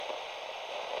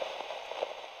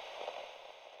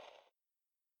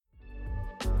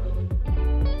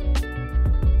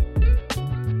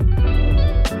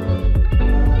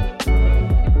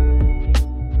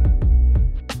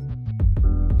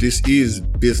This is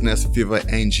Business Fever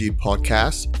NG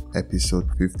Podcast, episode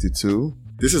 52.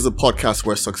 This is a podcast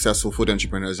where successful food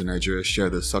entrepreneurs in Nigeria share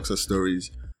the success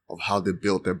stories of how they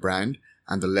built their brand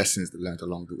and the lessons they learned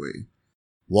along the way.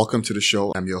 Welcome to the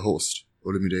show. I'm your host,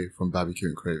 Olumide from Barbecue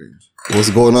and Cravings.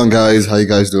 What's going on, guys? How you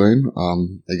guys doing?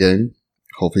 Again,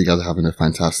 hopefully you guys are having a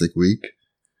fantastic week.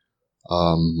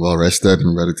 Well rested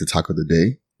and ready to tackle the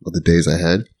day or the days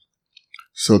ahead.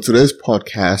 So today's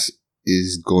podcast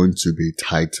is going to be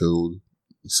titled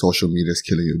Social Media is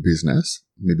Killing Your Business.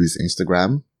 Maybe it's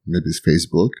Instagram, maybe it's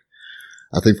Facebook.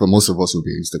 I think for most of us it will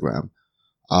be Instagram.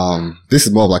 This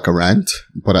is more like a rant,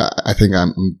 but I think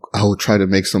I will try to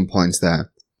make some points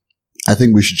that I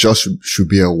think we should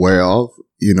be aware of.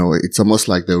 You know, it's almost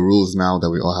like the rules now that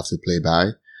we all have to play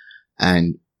by,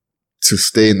 and to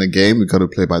stay in the game, we got to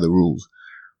play by the rules.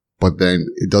 But then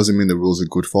it doesn't mean the rules are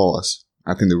good for us.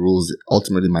 I think the rules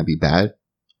ultimately might be bad,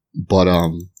 but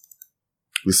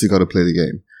we still got to play the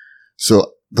game.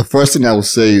 So the first thing I will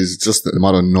say is just the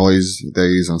amount of noise there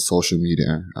is on social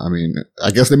media. I mean,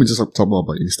 I guess let me just talk more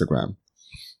about Instagram.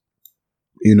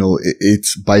 You know,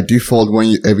 it's by default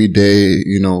when every day,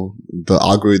 you know, the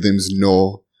algorithms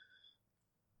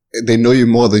they know you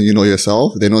more than you know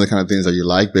yourself. They know the kind of things that you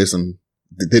like based on,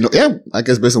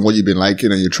 based on what you've been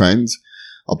liking and your trends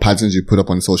or patterns you put up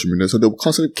on social media. So they'll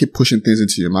constantly keep pushing things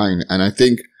into your mind. And I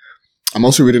think I'm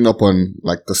also reading up on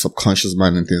like the subconscious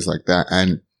mind and things like that.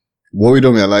 And what we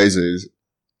don't realize is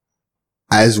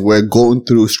as we're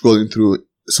scrolling through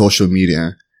social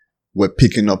media, we're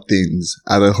picking up things,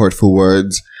 either hurtful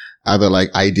words, either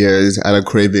like ideas, either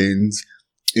cravings,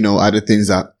 you know, either things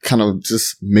that kind of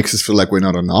just makes us feel like we're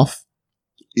not enough,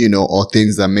 you know, or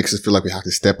things that makes us feel like we have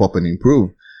to step up and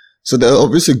improve. So there are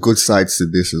obviously good sides to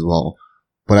this as well.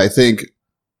 But I think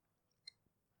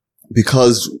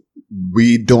because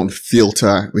we can't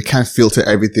filter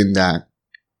everything that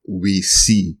we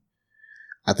see.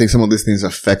 I think some of these things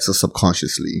affects us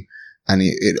subconsciously, and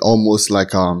it almost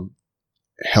like,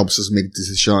 helps us make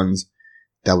decisions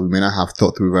that we may not have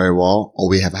thought through very well, or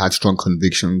we have had strong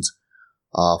convictions,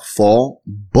 for,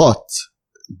 but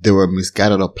they were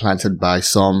misguided or planted by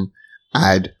some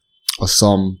ad or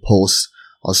some post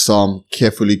or some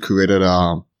carefully curated,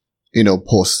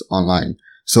 posts online.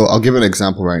 So I'll give an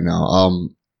example right now.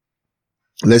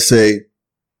 Let's say,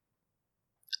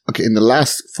 okay, in the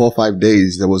last 4 or 5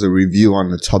 days, there was a review on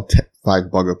the top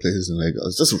 5 burger places in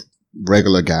Lagos. Just a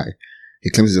regular guy. He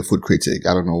claims he's a food critic.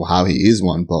 I don't know how he is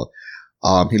one, but,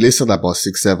 he listed about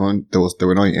 6, 7. They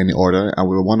were not in any order, and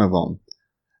we were one of them.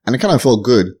 And it kind of felt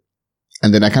good.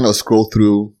 And then I kind of scrolled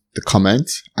through the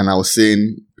comments, and I was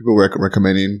seeing people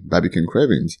recommending Barbecue and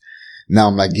Cravings. Now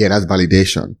I'm like, yeah, that's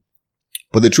validation.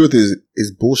 But the truth is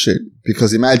bullshit.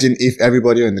 Because imagine if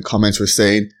everybody in the comments were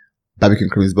saying Barbecue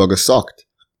and Cravings burger sucked.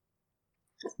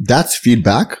 That's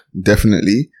feedback,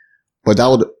 definitely. But that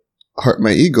would hurt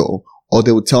my ego. Or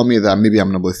they would tell me that maybe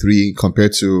I'm number 3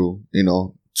 compared to,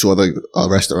 to other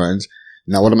restaurants.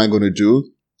 Now what am I going to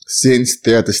do? Since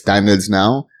they're at the standards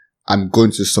now, I'm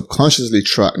going to consciously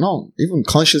try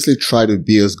to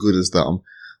be as good as them.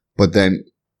 But then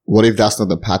what if that's not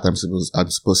the path I'm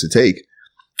supposed to take?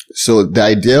 So the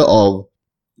idea of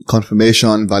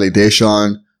confirmation,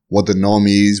 validation, what the norm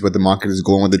is, where the market is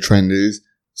going, what the trend is,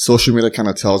 social media kind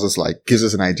of tells us, like, gives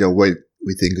us an idea of where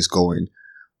we think is going.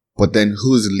 But then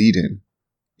who's leading?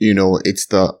 You know, it's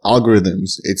the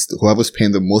algorithms. It's whoever's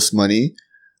paying the most money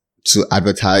to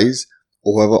advertise,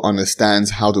 or whoever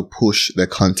understands how to push their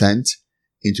content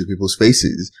into people's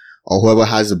faces, or whoever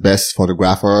has the best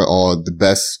photographer or the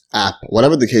best app,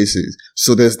 whatever the case is.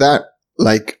 So there's that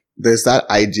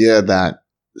idea that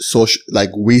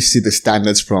we see the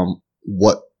standards from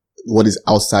what is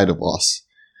outside of us,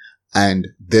 and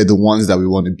they're the ones that we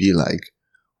want to be like.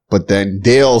 But then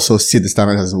they also see the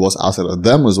standards as what's outside of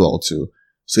them as well too.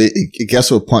 So it gets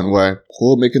to a point where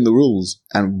who are making the rules,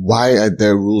 and why are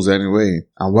there rules anyway?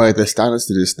 And why are there standards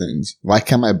to these things? Why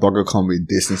can't my burger come with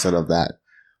this instead of that?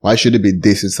 Why should it be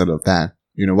this instead of that?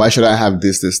 You know, why should I have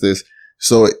this?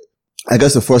 So I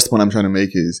guess the first point I'm trying to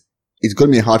make is it's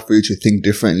going to be hard for you to think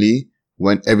differently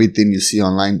when everything you see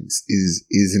online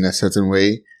is in a certain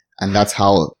way. And that's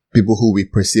how people who we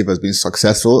perceive as being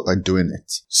successful are doing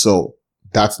it. So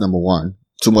that's number 1.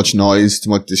 Too much noise,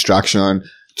 too much distraction,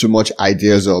 too much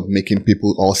ideas of making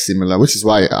people all similar, which is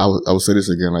why I will say this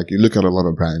again. Like, you look at a lot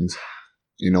of brands,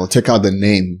 take out the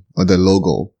name or the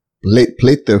logo,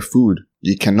 plate their food.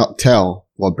 You cannot tell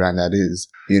what brand that is.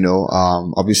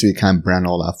 Obviously you can't brand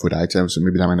all our food items, so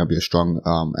maybe that might not be a strong,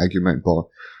 argument, but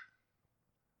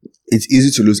it's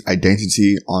easy to lose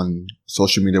identity on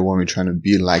social media when we're trying to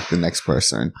be like the next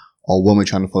person, or when we're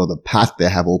trying to follow the path they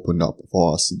have opened up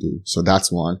for us to do. So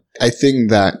that's one. I think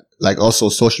that like also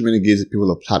social media gives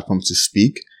people a platform to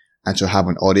speak and to have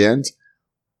an audience,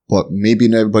 but maybe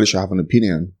not everybody should have an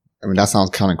opinion. I mean, that sounds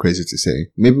kind of crazy to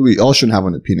say. Maybe we all shouldn't have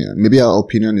an opinion. Maybe our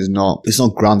opinion is not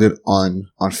grounded on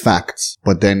facts,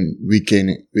 but then we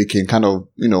can kind of,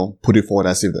 put it forward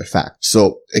as if they're facts.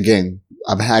 So again,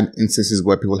 I've had instances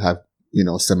where people have,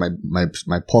 said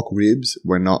my pork ribs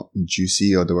were not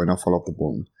juicy or they were not full of the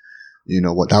bone.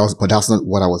 But that's not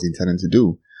what I was intending to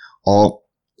do. Or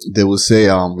they will say,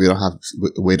 we don't have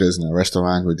waiters in a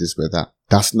restaurant with this, with that.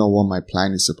 That's not what my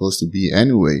plan is supposed to be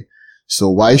anyway. So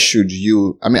why should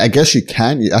you, I mean, I guess you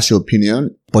can, that's your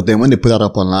opinion, but then when they put that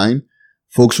up online,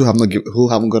 folks who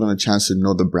haven't gotten a chance to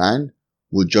know the brand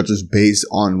will judge us based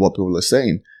on what people are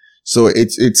saying. So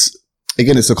it's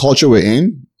a culture we're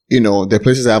in. There are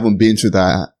places I haven't been to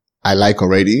that I like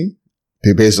already,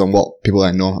 based on what people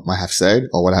I know might have said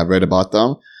or what I've read about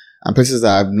them, and places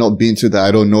that I've not been to that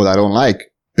I don't know, that I don't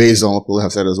like, based on what people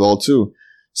have said as well too.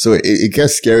 So it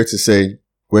gets scary to say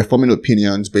we're forming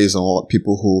opinions based on what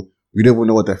people who we don't even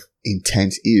know what their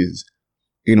intent is.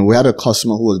 We had a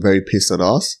customer who was very pissed at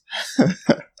us.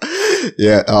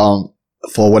 Yeah,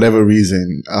 for whatever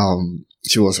reason,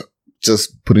 she was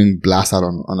just putting blast out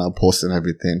on our post and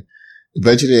everything.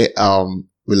 Eventually,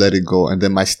 we let it go. And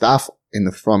then my staff in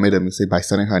the front made a mistake by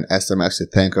sending her an SMS to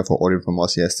thank her for ordering from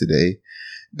us yesterday.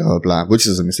 Blah, blah, blah, which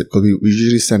is a mistake because we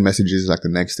usually send messages like the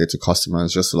next day to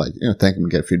customers just to thank them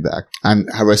and get feedback. And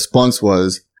her response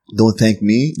was, "Don't thank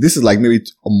me." This is like maybe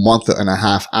a month and a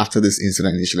half after this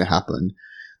incident initially happened.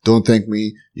 "Don't thank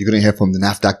me. You're going to hear from the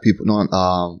NAFDAC people."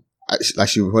 No,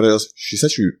 she reported us. She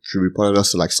said she reported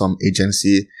us to like some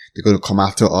agency. They're going to come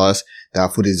after us. That our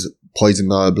food is poison,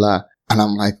 blah, blah, blah. And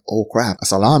I'm like, oh crap,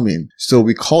 that's alarming. So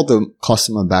we called the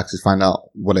customer back to find out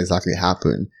what exactly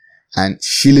happened. And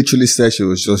she literally said she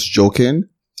was just joking,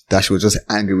 that she was just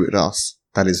angry with us.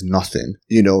 That is nothing.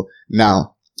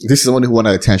 Now, this is someone who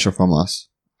wanted attention from us.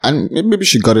 And maybe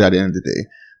she got it at the end of the day.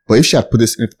 But if she had put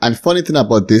this in, and funny thing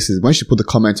about this is when she put the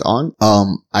comment on,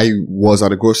 I was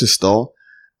at a grocery store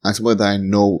and someone that I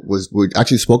know we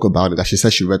actually spoke about it, that she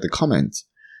said she read the comment.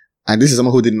 And this is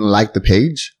someone who didn't like the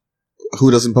page, who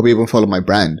doesn't probably even follow my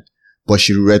brand, but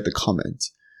she read the comment.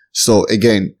 So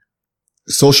again,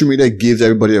 social media gives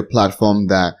everybody a platform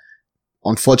that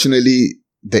unfortunately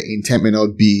the intent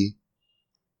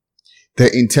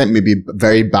may be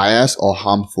very biased or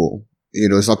harmful.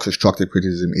 It's not constructive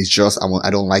criticism. It's just, I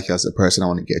don't like you as a person. I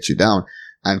want to get you down.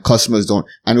 And customers don't,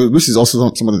 and this is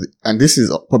also some of the, and this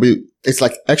is probably, it's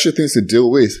like extra things to deal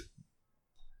with.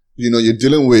 You're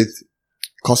dealing with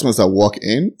customers that walk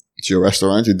in to your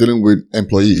restaurant. You're dealing with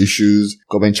employee issues,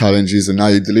 government challenges, and now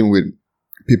you're dealing with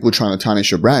people trying to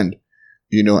tarnish your brand.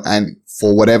 And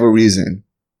for whatever reason,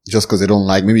 just because they don't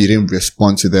like, maybe you didn't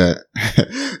respond to the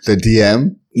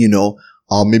DM,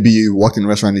 or maybe you walked in the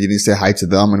restaurant and you didn't say hi to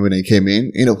them, and when they came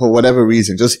in, for whatever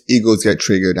reason, just egos get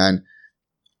triggered, and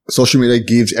social media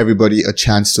gives everybody a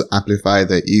chance to amplify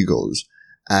their egos.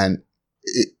 And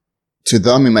to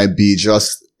them, it might be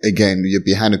just, again, you're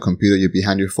behind a computer, you're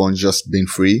behind your phone, just being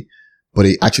free, but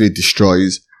it actually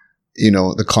destroys,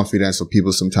 the confidence of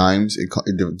people sometimes. It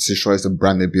destroys the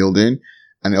brand they're building.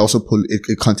 And it also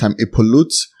it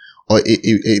pollutes, or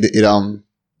it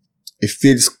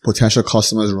feeds potential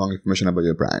customers wrong information about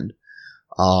your brand.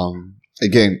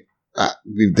 Again,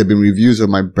 there've been reviews of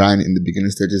my brand in the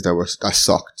beginning stages that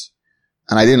sucked,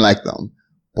 and I didn't like them.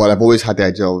 But I've always had the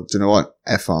idea of, you know what,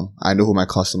 F them. I know who my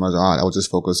customers are. I'll just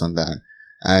focus on that.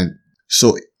 And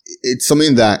so it's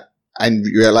something that I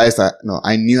realized that,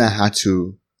 I knew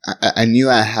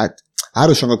I had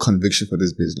a stronger conviction for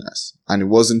this business, and it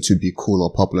wasn't to be cool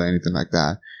or popular or anything like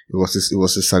that. It was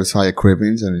to satisfy a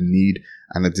cravings and a need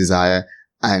and a desire,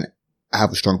 and I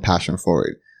have a strong passion for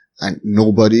it. And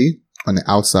nobody on the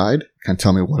outside can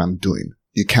tell me what I'm doing.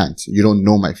 You can't. You don't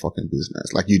know my fucking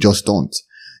business. Like, you just don't.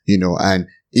 And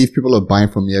if people are buying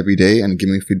from me every day and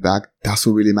giving me feedback, that's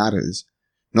what really matters.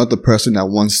 Not the person that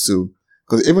wants to,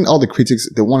 because even all the critics,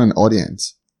 they want an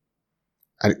audience.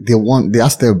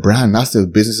 That's their brand, that's their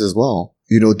business as well.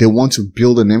 They want to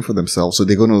build a name for themselves. So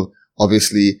they're going to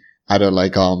obviously either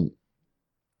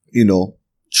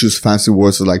choose fancy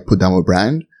words to put down a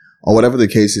brand or whatever the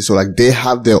case is. So they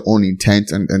have their own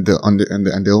intent and their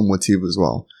own motive as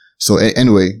well. So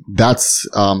anyway, that's,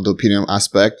 the opinion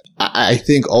aspect. I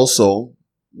think also,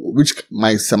 which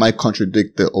might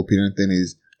semi-contradict the opinion thing,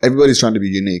 is everybody's trying to be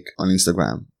unique on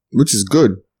Instagram, which is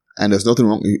good. And there's nothing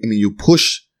wrong. I mean, you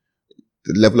push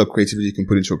the level of creativity you can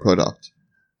put into a product.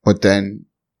 But then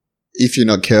if you're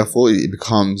not careful, it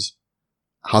becomes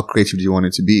how creative do you want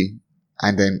it to be?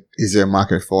 And then is there a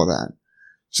market for that?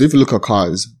 So if you look at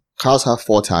cars have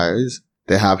 4 tires.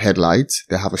 They have headlights.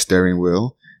 They have a steering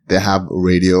wheel. They have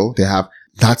radio.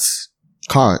 That's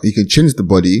car. You can change the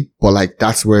body, but like,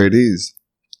 that's where it is.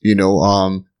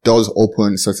 Doors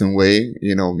open a certain way.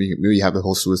 Maybe you have the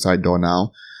whole suicide door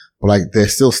now, but like,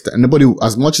 there's still, nobody,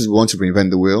 as much as we want to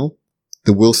reinvent the wheel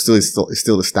still is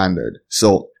still the standard.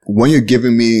 So when you're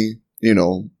giving me,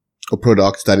 a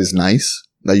product that is nice,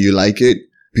 that you like it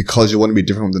because you want to be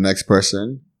different from the next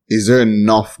person, is there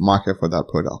enough market for that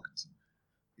product?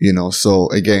 So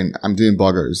again, I'm doing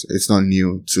burgers. It's not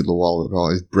new to the world at all.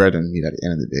 It's bread and meat at the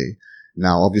end of the day.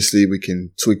 Now, obviously we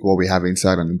can tweak what we have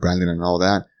inside and branding and all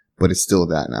that, but it's still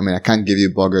that. I mean, I can't give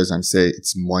you burgers and say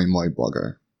it's moi moi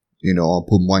burger, or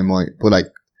put moi moi, put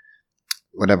like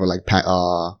whatever, like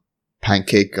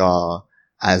pancake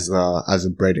as a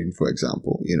breading, for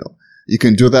example. You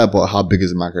can do that, but how big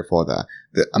is the market for that?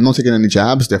 I'm not taking any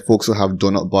jabs. There are folks who have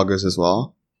donut burgers as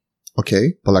well.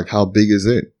 Okay, but like, how big is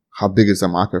it? How big is the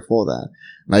market for that?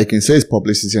 Now, you can say it's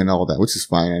publicity and all that, which is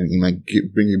fine, and it might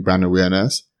bring you brand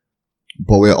awareness.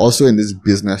 But we're also in this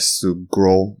business to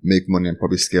grow, make money, and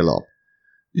probably scale up.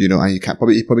 And you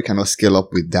probably cannot scale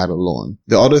up with that alone.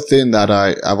 The other thing that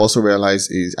I've also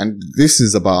realized is, and this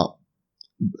is about,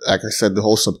 like I said, the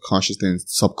whole subconscious thing.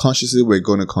 Subconsciously, we're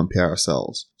going to compare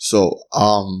ourselves. So,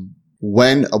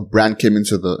 when a brand came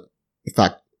into in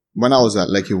fact, when I was at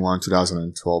Lekki One,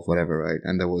 2012, whatever, right?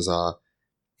 And there was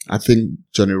I think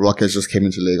Johnny Rockets just came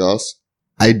into Lagos.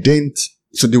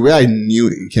 So the way I knew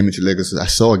he came into Lagos is I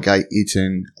saw a guy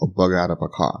eating a burger out of a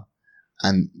car,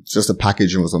 and just the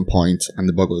packaging was on point and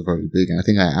the burger was very big. And I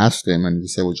think I asked him and he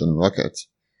said, well, Johnny Rockets.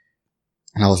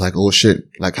 And I was like, oh shit,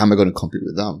 like, how am I going to compete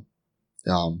with them?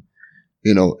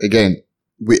 Again,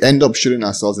 we end up shooting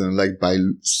ourselves in the leg by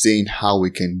seeing how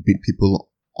we can beat people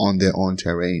on their own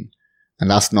terrain. And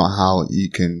that's not how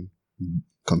you can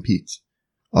compete.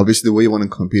 Obviously, the way you want to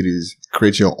compete is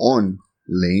create your own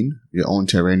lane, your own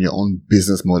terrain, your own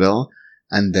business model,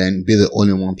 and then be the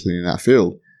only one playing in that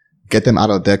field. Get them out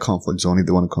of their comfort zone if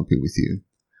they want to compete with you.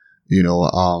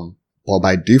 But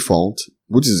by default,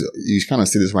 which is, you kind of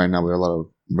see this right now with a lot of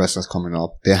wrestlers coming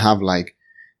up, they have like,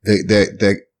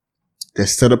 they're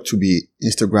set up to be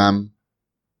Instagram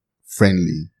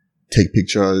friendly, take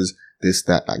pictures, this,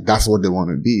 that, like, that's what they want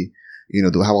to be.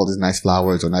 They'll have all these nice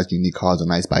flowers or nice unique cars or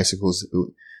nice bicycles.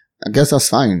 I guess that's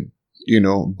fine,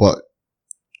 but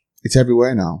it's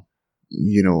everywhere now.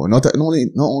 Not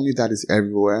only that it's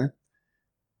everywhere,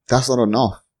 that's not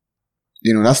enough.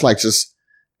 That's like just,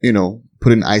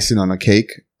 putting icing on a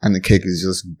cake and the cake is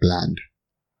just bland.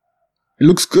 It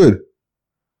looks good,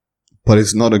 but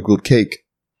it's not a good cake,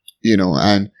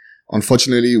 and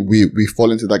unfortunately we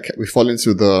fall into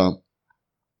the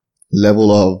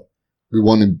level of, we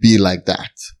want to be like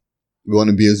that. We want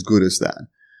to be as good as that.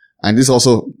 And this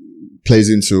also plays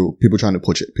into people trying to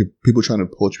poach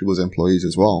people's employees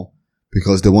as well,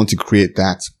 because they want to create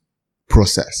that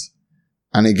process.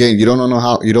 And again, you don't know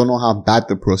how bad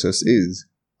the process is.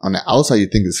 On the outside, you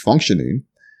think it's functioning.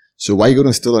 So why are you going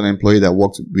to steal an employee that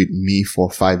worked with me for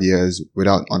 5 years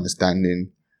without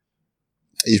understanding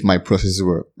if my processes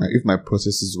were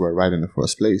right in the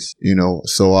first place?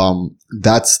 So,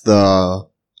 that's the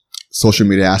social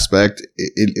media aspect.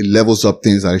 It levels up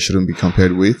things that I shouldn't be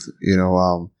compared with.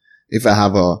 If I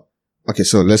have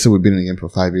so let's say we've been in the game for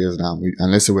 5 years now,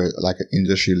 and let's say we're like an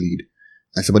industry lead,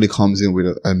 and somebody comes in with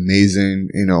an amazing,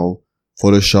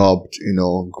 photoshopped,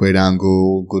 great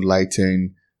angle, good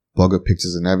lighting, burger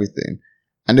pictures and everything,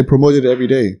 and they promote it every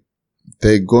day,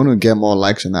 they're going to get more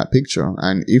likes in that picture.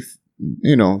 And if,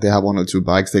 they have 1 or 2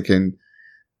 bikes,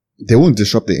 they won't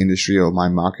disrupt the industry or my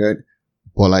market,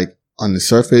 but like, on the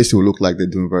surface, it will look like they're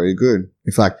doing very good.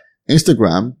 In fact,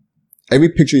 Instagram, every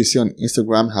picture you see on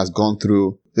Instagram it's gone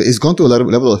through a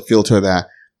level of filter that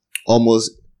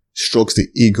almost strokes the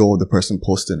ego of the person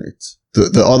posting it.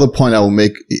 The other point I will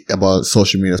make about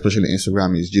social media, especially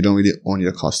Instagram, is you don't really own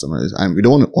your customers, and we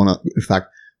don't want to own. In fact,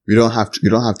 you don't have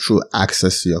true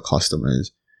access to your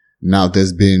customers. Now,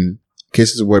 there's been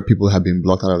cases where people have been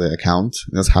blocked out of their account.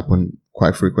 That's happened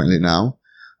quite frequently now.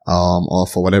 Or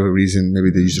for whatever reason, maybe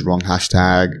they used the wrong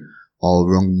hashtag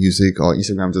or wrong music, or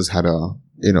Instagram just had a,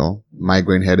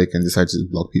 migraine headache and decided to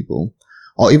block people,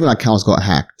 or even accounts got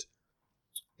hacked,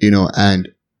 and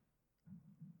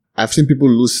I've seen people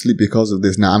lose sleep because of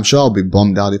this. Now, I'm sure I'll be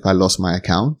bummed out if I lost my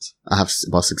account. I have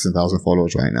about 16,000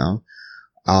 followers right now.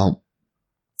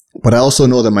 But I also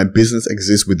know that my business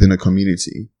exists within a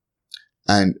community,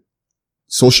 and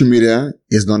social media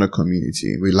is not a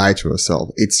community. We lie to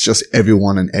ourselves. It's just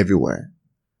everyone and everywhere.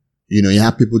 You know, you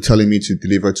have people telling me to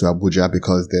deliver to Abuja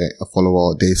because they're a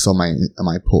follower, they saw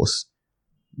my post.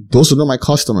 Those are not my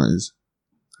customers.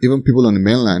 Even people on the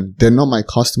mainland, they're not my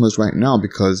customers right now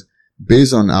because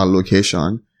based on our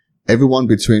location, everyone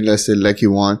between, let's say,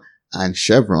 Lekki 1 and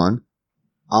Chevron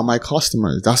are my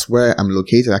customers. That's where I'm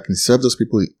located. I can serve those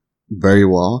people very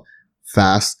well,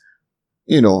 fast,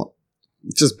 you know,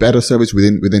 just better service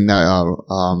within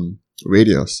that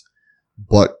radius.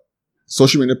 But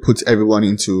social media puts everyone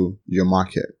into your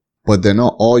market, but they're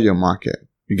not all your market.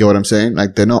 You get what I'm saying?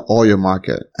 Like, they're not all your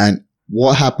market. And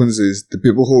what happens is the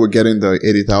people who are getting the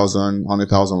 80,000,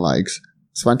 100,000 likes,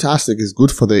 it's fantastic. It's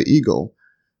good for their ego,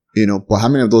 you know, but how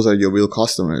many of those are your real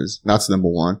customers? That's number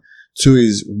one. Two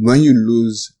is when you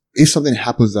lose, if something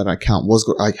happens to that account,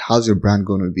 how's your brand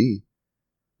going to be?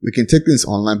 We can take things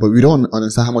online, but we don't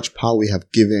understand how much power we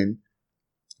have given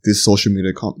this social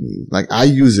media company. Like, I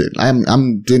use it.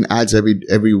 I'm doing ads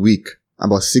every week,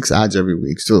 about 6 ads every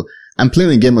week. So I'm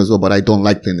playing the game as well, but I don't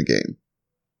like playing the game.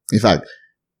 In fact,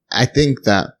 I think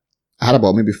that I had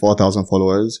about maybe 4,000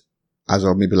 followers as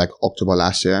of maybe like October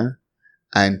last year,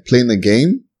 and playing the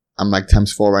game, I'm like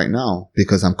times 4 right now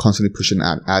because I'm constantly pushing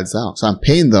ads out. So I'm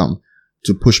paying them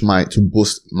to boost my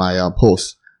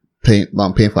posts.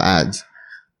 I'm paying for ads,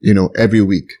 you know, every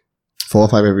week, 4 or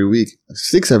 5 every week,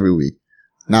 6 every week.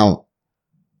 Now,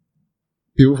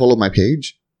 people follow my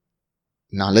page.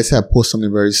 Now, let's say I post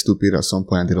something very stupid at some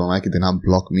point and they don't like it, then I'll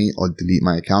block me or delete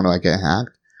my account or I get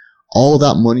hacked. All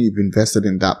that money you've invested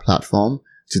in that platform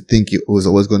to think it was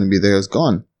always going to be there is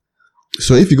gone.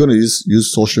 So if you're going to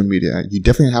use social media, you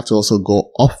definitely have to also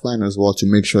go offline as well to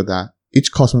make sure that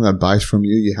each customer that buys from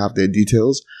you, you have their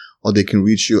details or they can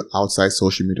reach you outside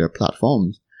social media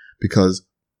platforms, because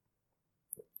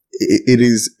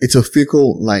it's a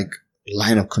fickle, like,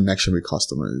 line of connection with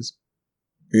customers.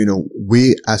 You know,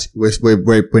 we're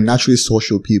naturally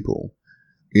social people.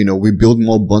 You know, we build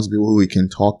more bonds with people who we can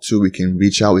talk to, we can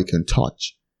reach out, we can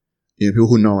touch. You know, people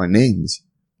who know our names.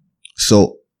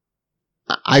 So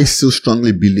I still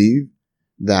strongly believe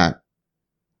that,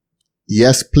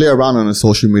 yes, play around on a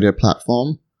social media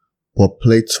platform, but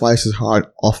play twice as hard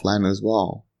offline as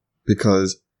well,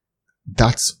 because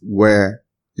that's where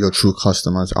your true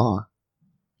customers are.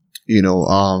 You know,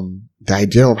 the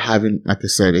idea of having, like I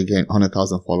said, again,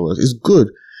 100,000 followers is good.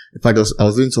 In fact, I was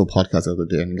listening to a podcast the other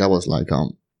day and the guy was like,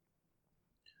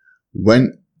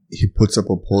 when he puts up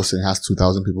a post and has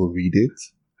 2,000 people read it,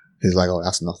 he's like, oh,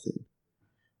 that's nothing.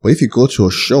 But if you go to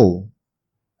a show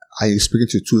and you're speaking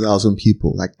to 2,000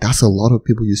 people, like, that's a lot of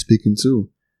people you're speaking to.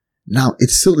 Now,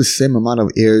 it's still the same amount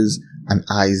of ears and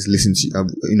eyes listen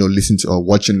to or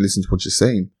watching, listen to what you're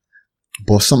saying.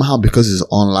 But somehow, because it's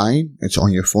online, it's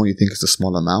on your phone, you think it's a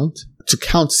small amount. To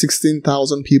count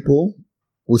 16,000 people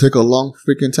will take a long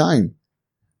freaking time.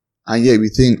 And yet we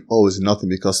think, oh, it's nothing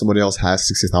because somebody else has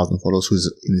 60,000 followers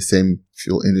who's in the same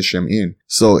field industry I'm in.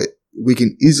 So we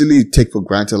can easily take for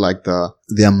granted, like,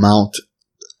 the amount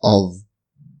of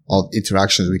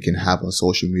interactions we can have on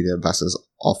social media versus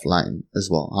offline as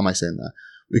well. How am I saying that?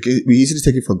 We easily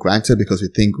take it for granted because we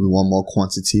think we want more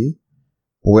quantity.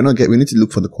 But we need to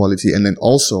look for the quality. And then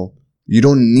also, you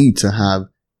don't need to have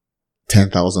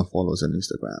 10,000 followers on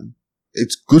Instagram.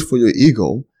 It's good for your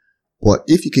ego, but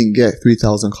if you can get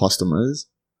 3,000 customers,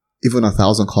 even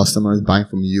 1,000 customers buying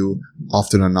from you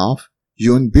often enough,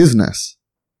 you're in business.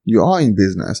 You are in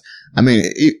business. I mean,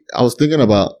 I was thinking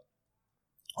about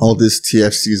all these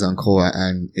TFCs and co,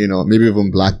 and, you know, maybe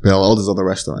even Black Bell, all these other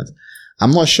restaurants.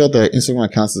 I'm not sure their Instagram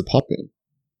accounts is popping.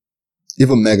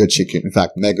 Even Mega Chicken. In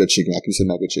fact, Mega Chicken. I can say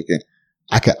Mega Chicken.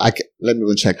 I can, let me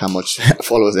even check how much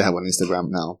followers they have on Instagram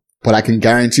now. But I can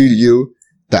guarantee you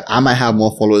that I might have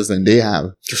more followers than they have.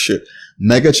 Shit.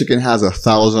 Mega Chicken has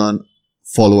 1,000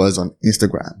 followers on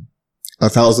Instagram.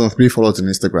 1,003 followers on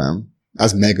Instagram.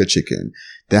 That's Mega Chicken.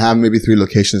 They have maybe 3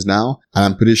 locations now. And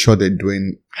I'm pretty sure they're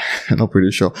doing, not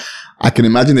pretty sure. I can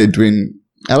imagine they're doing,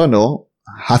 I don't know,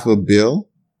 $500 million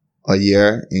a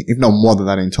year, if not more than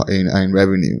that in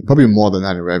revenue. Probably more than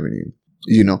that in revenue.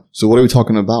 You know, so what are we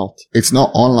talking about? It's not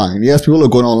online. Yes, people are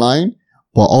going online,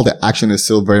 but all the action is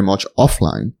still very much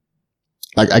offline.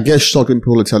 Like, I get shocked when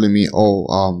people are telling me,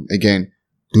 again,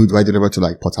 do I deliver to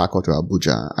like Port Harcourt or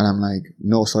Abuja? And I'm like,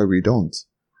 no, sorry, we don't.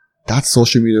 That's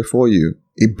social media for you.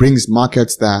 It brings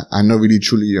markets that are not really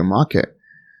truly your market,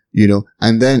 you know?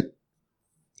 And then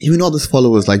even all these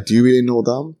followers, like, do you really know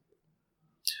them?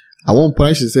 At one point,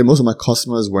 I should say most of my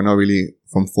customers were not really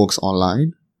from folks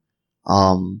online.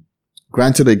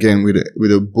 Granted, again, with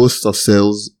a boost of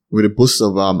sales, with a boost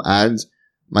of ads,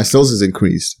 my sales has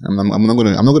increased. I'm not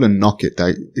gonna knock it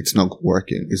that it's not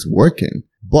working. It's working,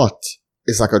 but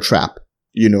it's like a trap.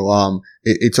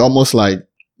 It's almost like,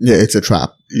 yeah, it's a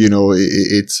trap.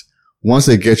 It's once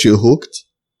they get you hooked,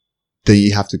 then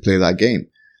you have to play that game.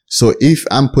 So if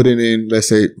I'm putting in, let's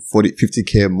say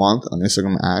 50K a month on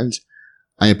Instagram ads,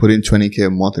 and you put in 20K a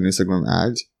month on Instagram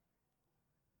ads,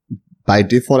 by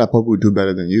default, I probably will do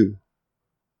better than you.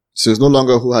 So it's no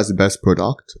longer who has the best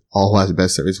product or who has the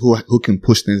best service, who can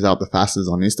push things out the fastest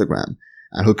on Instagram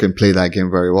and who can play that game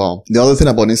very well. The other thing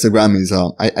about Instagram is,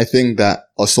 I think that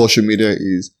our social media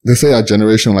is, they say our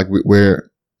generation, like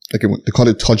they call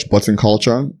it touch button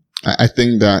culture. I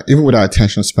think that even with our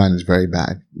attention span is very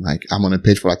bad. Like I'm on a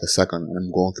page for like a second and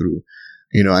I'm going through,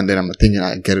 and then I'm thinking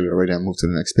I get it already and move to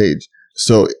the next page.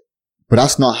 So, but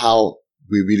that's not how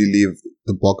we really live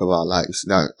the bulk of our lives.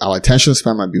 Now, our attention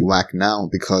span might be whack now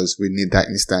because we need that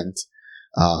instant,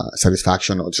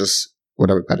 satisfaction or just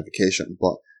whatever gratification.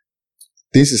 But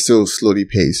this is still slowly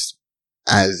paced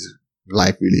as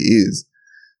life really is,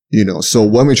 So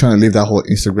when we're trying to live that whole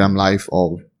Instagram life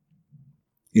of,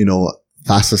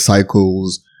 faster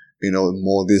cycles,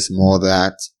 more this, more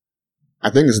that, I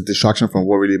think it's a distraction from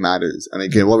what really matters. And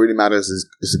again, what really matters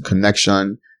is a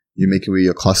connection you make with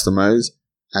your customers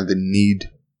and the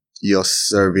need you're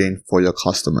serving for your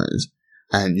customers.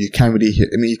 And you can't really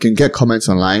you can get comments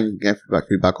online, you can get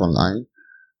feedback online,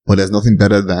 but there's nothing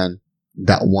better than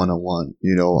that one-on-one,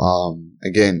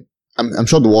 again, I'm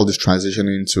sure the world is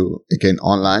transitioning to, again,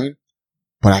 online,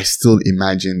 but I still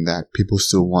imagine that people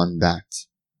still want that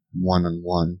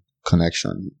one-on-one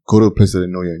connection. Go to a place that they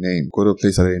know your name. Go to a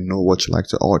place that they know what you like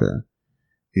to order.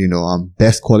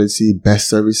 Best quality, best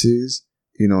services.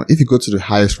 If you go to the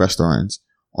highest restaurants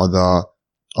or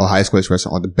highest quality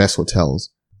restaurant or the best hotels,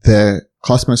 their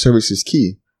customer service is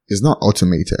key. It's not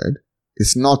automated.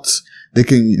 It's not, they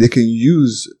can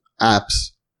use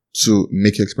apps to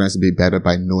make your experience be better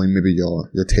by knowing maybe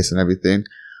your taste and everything,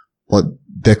 but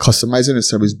they're customizing the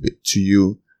service to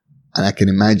you. And I can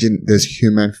imagine there's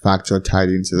human factor tied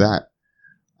into that.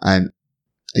 And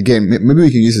again, maybe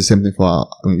we can use the same thing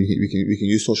we can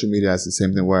use social media as the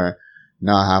same thing where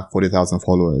now I have 40,000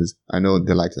 followers. I know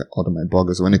they like to order my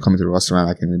burgers. So when they come to the restaurant,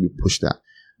 I can maybe push that.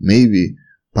 Maybe,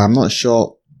 but I'm not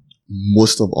sure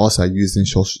most of us are using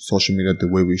social media the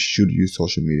way we should use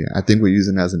social media. I think we're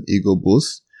using it as an ego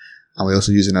boost, and we're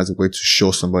also using it as a way to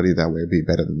show somebody that we're be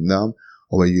better than them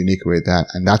or we're unique with that.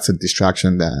 And that's a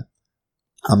distraction that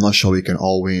I'm not sure we can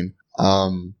all win.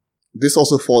 This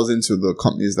also falls into the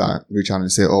companies that reach out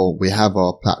and say, oh, we have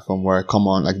a platform where, come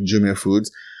on, like Jumia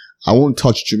Foods. I won't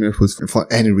touch Jumia Foods for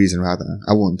any reason, rather.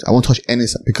 I won't touch any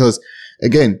site because,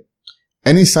 again,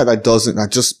 any site that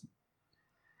just,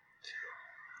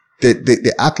 they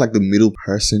act like the middle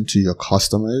person to your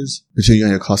customers, between you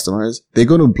and your customers. They're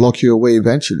going to block you away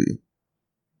eventually.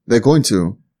 They're going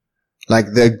to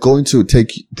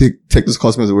take those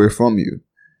customers away from you.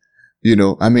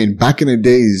 Back in the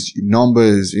days,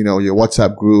 numbers, your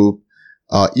WhatsApp group,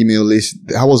 email list,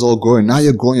 that was all growing. Now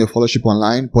you're growing your followership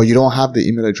online, but you don't have the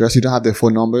email address, you don't have their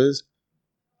phone numbers.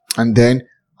 And then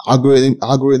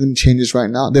algorithm changes right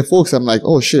now. There are folks, I'm like,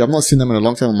 oh shit, I've not seen them in a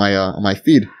long time on my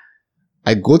feed.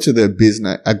 I go to their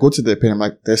business, I go to their page, I'm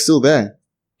like, they're still there.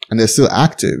 And they're still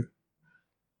active.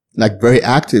 Like very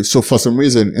active. So for some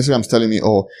reason, Instagram's telling me,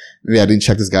 oh, maybe I didn't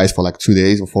check these guys for like 2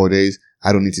 days or 4 days.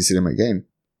 I don't need to see them again.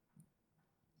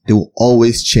 They will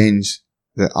always change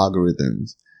their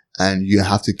algorithms. And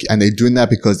and they're doing that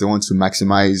because they want to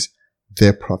maximize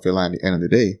their profit line at the end of the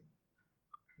day.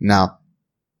 Now,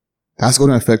 that's going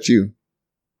to affect you.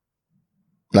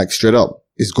 Like straight up,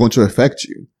 it's going to affect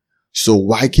you. So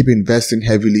why keep investing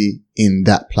heavily in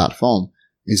that platform?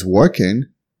 It's working,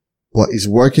 but it's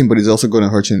also going to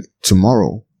hurt you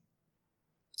tomorrow.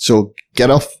 So get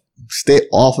off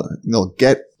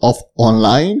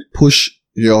online, push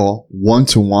your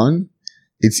one-to-one.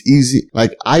 It's easy.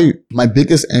 Like my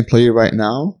biggest employee right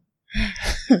now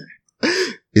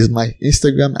is my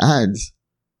Instagram ads.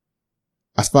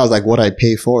 As far as like what I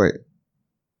pay for it.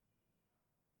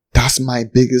 That's my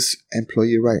biggest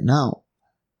employee right now.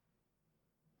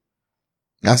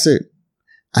 That's it.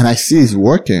 And I see it's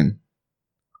working,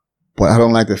 but I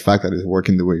don't like the fact that it's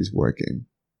working the way it's working.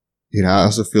 I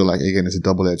also feel like, again, it's a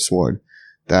double-edged sword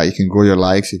that you can grow your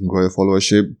likes, you can grow your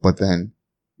followership, but then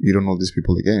you don't know these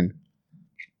people again.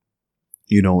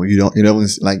 You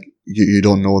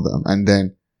don't know them. And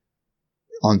then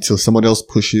until somebody else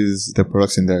pushes their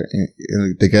products in there,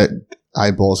 they get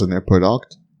eyeballs on their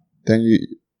product, then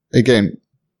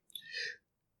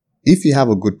if you have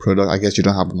a good product, I guess you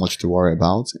don't have much to worry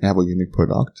about. You have a unique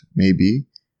product, maybe.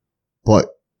 But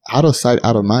out of sight,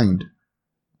 out of mind.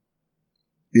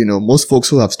 Most folks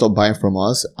who have stopped buying from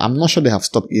us, I'm not sure they have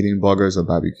stopped eating burgers or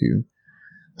barbecue.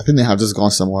 I think they have just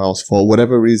gone somewhere else for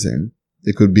whatever reason.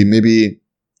 It could be maybe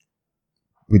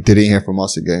we didn't hear from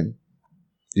us again.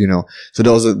 You know, so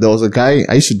there was a guy,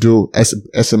 I used to do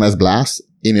SMS blast,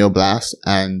 email blast,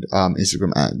 and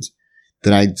Instagram ads.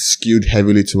 Then I skewed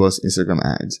heavily towards Instagram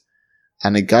ads.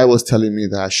 And the guy was telling me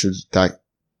that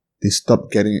they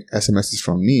stopped getting SMSs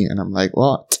from me. And I'm like,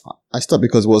 well, I stopped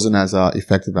because it wasn't as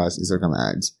effective as Instagram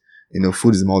ads. You know,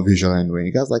 food is more visual anyway.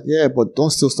 You guys like, yeah, but don't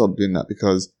still stop doing that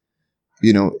because,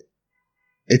 you know,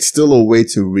 it's still a way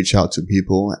to reach out to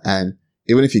people. And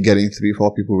even if you're getting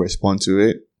 3-4 people respond to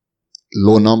it,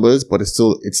 low numbers, but it's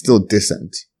still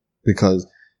decent because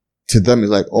to them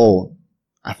it's like, oh,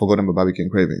 I forgot about barbecue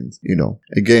and cravings. You know,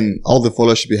 again, all the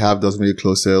followership you have doesn't really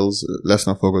close sales. Let's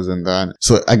not focus on that.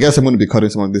 So I guess I'm going to be cutting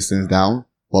some of these things down.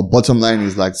 But bottom line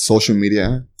is like social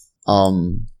media.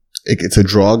 It's a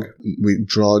drug. With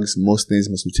drugs, most things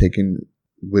must be taken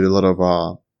with a lot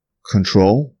of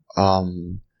control.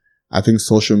 I think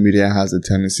social media has a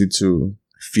tendency to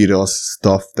feed us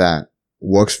stuff that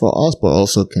works for us, but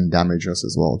also can damage us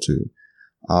as well too.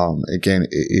 Again,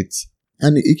 you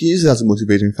can use it as a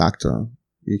motivating factor.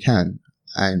 You can.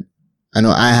 And I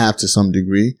know I have to some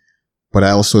degree, but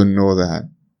I also know that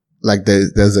like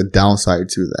there's a downside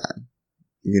to that,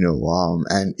 you know,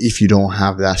 and if you don't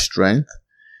have that strength,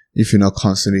 if you're not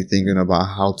constantly thinking about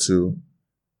how to,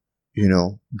 you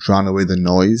know, drown away the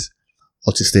noise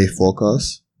or to stay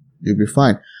focused, you'll be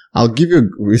fine. I'll give you a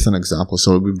recent example.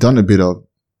 So we've done a bit of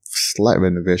slight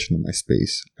renovation in my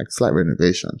space, like slight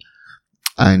renovation.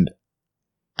 And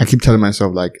I keep telling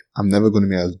myself, like, I'm never going to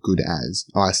be as good as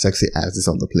or as sexy as this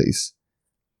other place,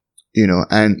 you know,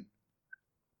 and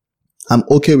I'm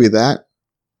okay with that.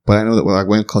 But I know that like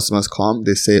when customers come,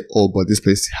 they say, oh, but this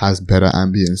place has better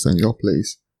ambience than your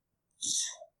place.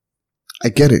 I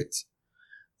get it.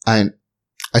 And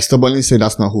I stubbornly say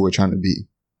that's not who we're trying to be.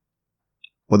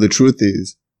 But the truth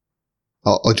is,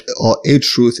 or a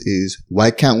truth is,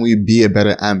 why can't we be a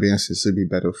better ambience to still be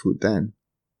better food then?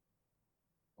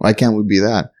 Why can't we be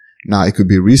that? Now, it could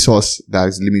be resource that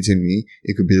is limiting me.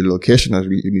 It could be the location that's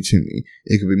limiting me.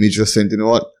 It could be me just saying, you know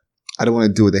what? I don't want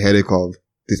to deal with the headache of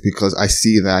this because I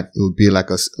see that it would be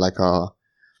like a spiral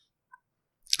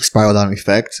down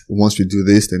effect. Once we do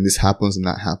this, then this happens and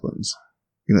that happens.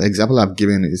 You know, example I've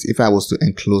given is if I was to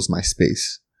enclose my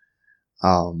space,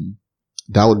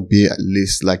 that would be at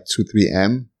least like 2-3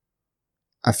 M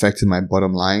affecting my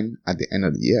bottom line at the end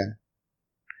of the year.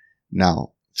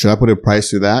 Now, should I put a price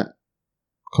to that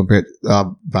compared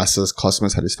versus customer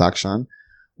satisfaction?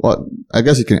 Well, I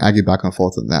guess you can argue back and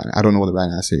forth on that. I don't know what the right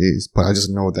answer is, but I just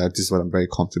know that this is what I'm very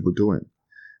comfortable doing.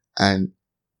 And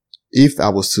if I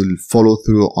was to follow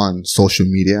through on social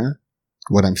media,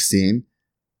 what I'm seeing,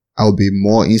 I would be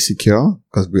more insecure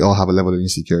because we all have a level of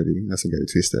insecurity. Let's not get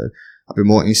it twisted. I'll be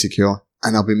more insecure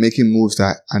and I'll be making moves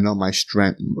that I know my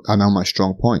strength, I know my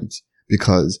strong points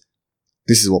because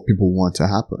this is what people want to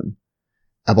happen.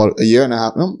 About a year and a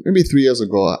half, no, maybe 3 years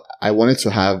ago, I wanted to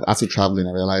have, after traveling,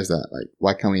 I realized that, like,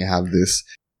 why can't we have this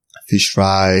fish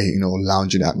fry, you know,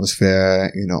 lounging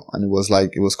atmosphere, you know, and it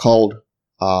was called,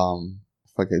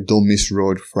 Don't Miss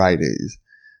Road Fridays.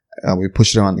 We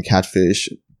pushed around the catfish,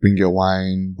 bring your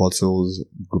wine, bottles,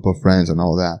 group of friends and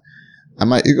all that. And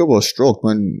my ego was stroked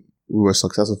when we were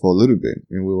successful for a little bit. I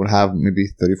mean, we would have maybe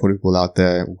 30-40 people out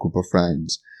there, a group of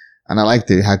friends. And I liked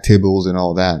it. It had tables and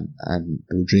all that. And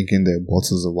they were drinking their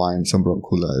bottles of wine, some brought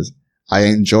coolers. I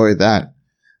enjoyed that.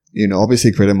 You know,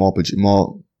 obviously it created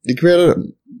it created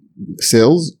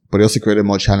sales, but it also created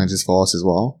more challenges for us as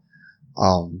well.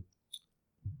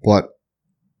 But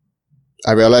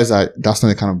I realized that that's not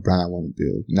the kind of brand I want to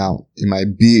build. Now,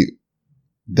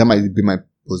 that might be my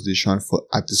position for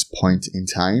at this point in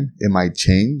time. It might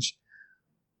change.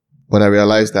 But I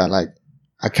realized that like,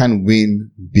 I can't win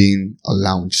being a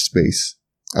lounge space.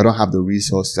 I don't have the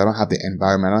resources. I don't have the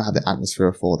environment. I don't have the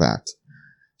atmosphere for that.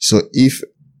 So if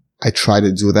I try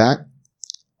to do that,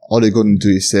 all they're going to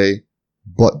do is say,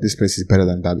 but this place is better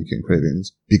than Barbecue and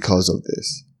Cravings because of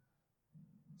this.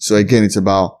 So again, it's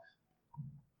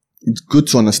good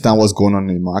to understand what's going on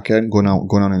in the market, going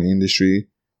on in the industry,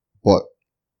 but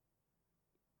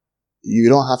you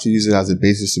don't have to use it as a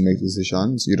basis to make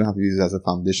decisions. You don't have to use it as a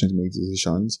foundation to make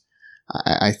decisions.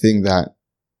 I think that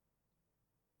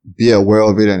be aware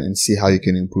of it and see how you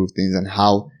can improve things and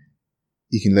how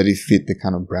you can let it fit the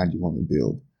kind of brand you want to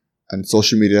build. And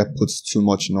social media puts too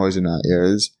much noise in our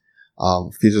ears,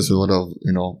 features a lot of,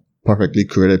 you know, perfectly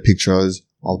created pictures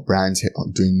of brands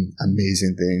doing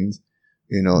amazing things.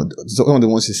 You know, so one of the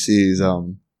ones you see is, a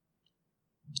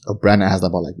brand that has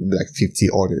about maybe 50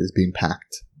 orders being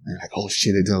packed. And you're like, oh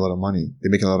shit, they're doing a lot of money.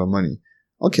 They're making a lot of money.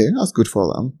 Okay, that's good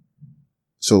for them.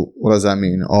 So what does that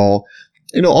mean? All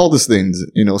these things,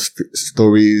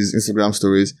 stories, Instagram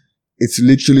stories, it's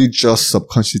literally just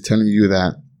subconsciously telling you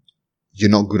that you're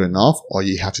not good enough or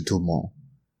you have to do more,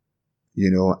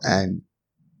 and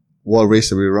what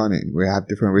race are we running? We have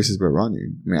different races we're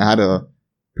running. I mean, I had a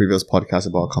previous podcast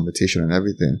about competition and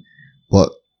everything,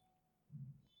 but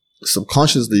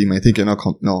subconsciously you might think you're not,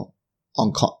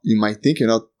 you might think you're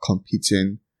not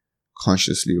competing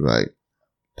consciously, right?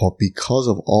 But because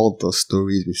of all the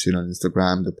stories we've seen on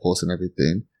Instagram, the posts and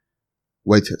everything,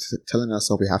 we're telling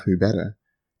ourselves we have to be better.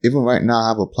 Even right now, I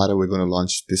have a platter we're going to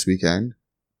launch this weekend.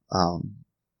 Or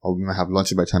we might have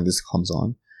launched it by the time this comes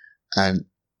on. And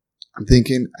I'm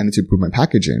thinking I need to improve my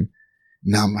packaging.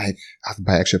 Now I'm like, I have to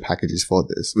buy extra packages for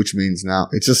this, which means now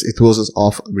it throws us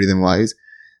off rhythm wise.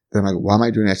 Then I'm like, why am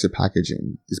I doing extra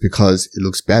packaging? It's because it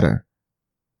looks better.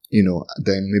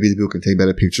 Then maybe the people can take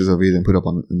better pictures of it and put up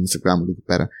on Instagram and look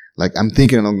better. Like, I'm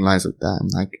thinking along the lines of that. I'm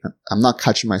like, I'm not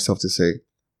catching myself to say,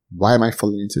 why am I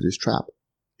falling into this trap?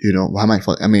 Why am I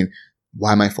falling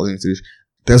into this?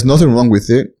 There's nothing wrong with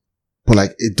it, but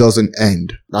like, it doesn't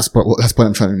end. That's what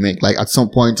I'm trying to make. Like, at some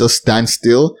point, just stand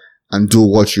still and do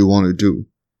what you want to do.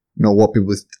 Know what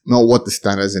the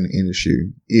standards in the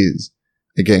industry is.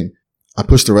 Again, I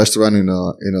pushed the restaurant in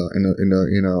a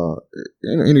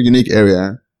unique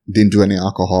area. Didn't do any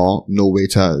alcohol, no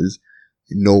waiters,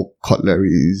 no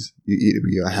cutleries. You eat it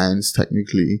with your hands,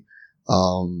 technically.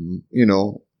 All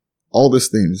these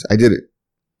things. I did it.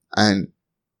 And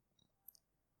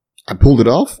I pulled it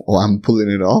off, or I'm pulling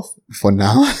it off for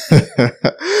now.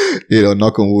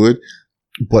 Knock on wood.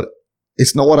 But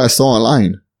it's not what I saw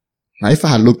online. Now, if I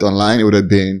had looked online, it would have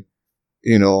been,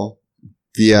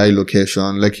 VI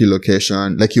location, Lekki 1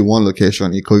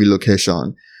 location, Ikoyi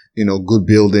location, good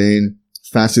building,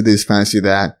 fancy this, fancy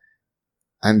that.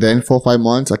 And then 4 or 5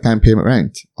 months, I can't pay my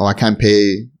rent, or I can't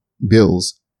pay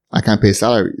bills. I can't pay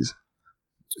salaries.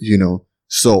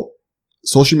 So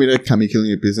social media can be killing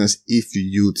your business if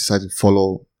you decide to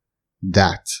follow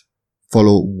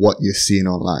what you're seeing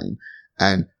online.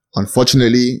 And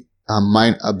unfortunately, our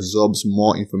mind absorbs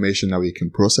more information than we can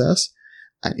process,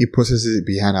 and it processes it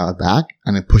behind our back,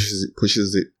 and it pushes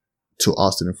it to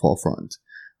us in the forefront.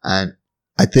 And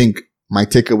I think my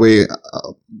takeaway,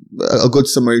 a good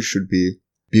summary should be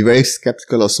very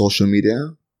skeptical of social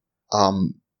media.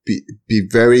 Be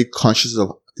very conscious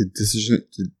of the decision,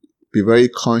 be very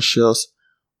conscious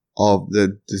of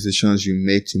the decisions you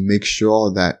make to make sure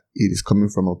that it is coming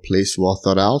from a place well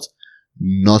thought out,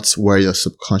 not where your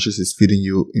subconscious is feeding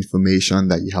you information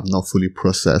that you have not fully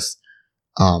processed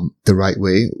the right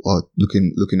way, or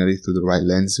looking at it through the right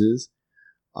lenses.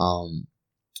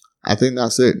 I think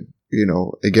that's it.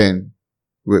 Again,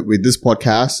 with this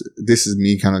podcast, this is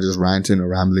me kind of just ranting or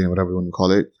rambling or whatever you want to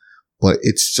call it, but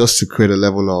it's just to create a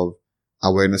level of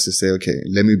awareness to say, okay,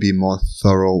 let me be more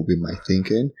thorough with my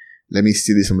thinking. Let me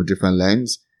see this from a different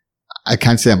lens. I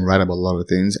can't say I'm right about a lot of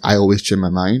things. I always change my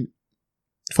mind.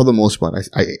 For the most part,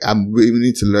 I really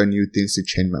need to learn new things to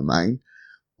change my mind.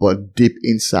 But deep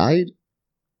inside,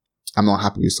 I'm not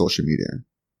happy with social media.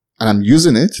 And I'm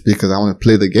using it because I want to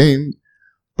play the game,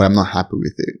 but I'm not happy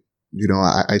with it.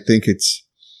 I think it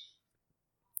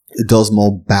does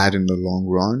more bad in the long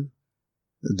run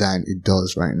than it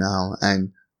does right now.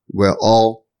 And we're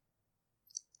all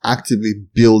actively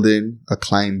building a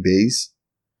client base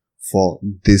for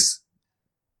these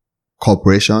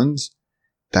corporations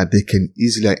that they can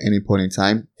easily at any point in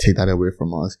time take that away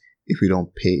from us if we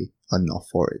don't pay enough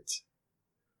for it.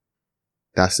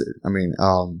 That's it. I mean,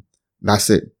 that's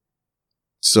it.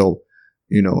 So,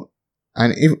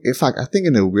 and in fact, I think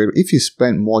if you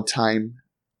spend more time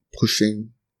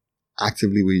pushing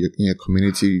actively in your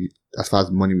community, as far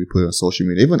as money we put on social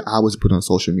media, even hours put on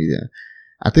social media,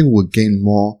 I think we'll gain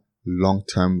more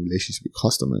long-term relationships with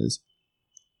customers.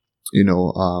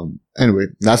 Anyway,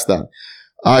 that's that.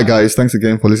 Alright guys, thanks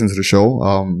again for listening to the show.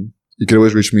 You can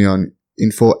always reach me on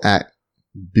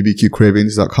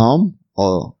info@bbqcravings.com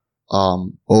or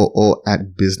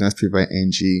at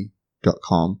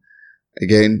businessprivatng.com.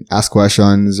 Again, ask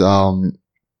questions.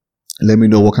 Let me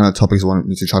know what kind of topics you want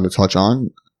me to try to touch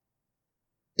on.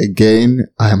 Again,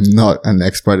 I am not an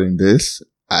expert in this.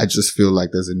 I just feel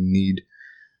like there's a need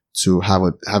to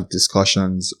have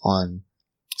discussions on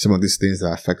some of these things that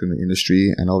are affecting the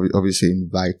industry, and obviously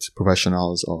invite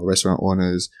professionals or restaurant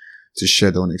owners to share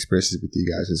their own experiences with you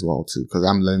guys as well too, because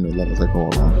I'm learning a lot as I go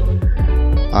along.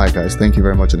 Alright guys, thank you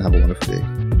very much and have a wonderful day.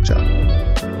 Ciao.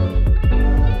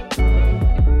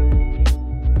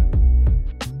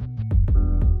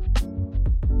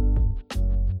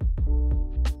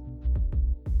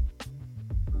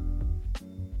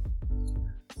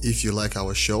 If you like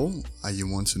our show and you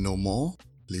want to know more,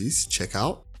 please check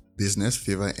out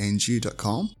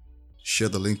businessfeverng.com. Share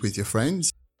the link with your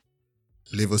friends.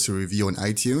 Leave us a review on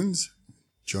iTunes.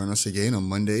 Join us again on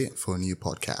Monday for a new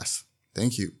podcast.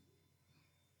 Thank you.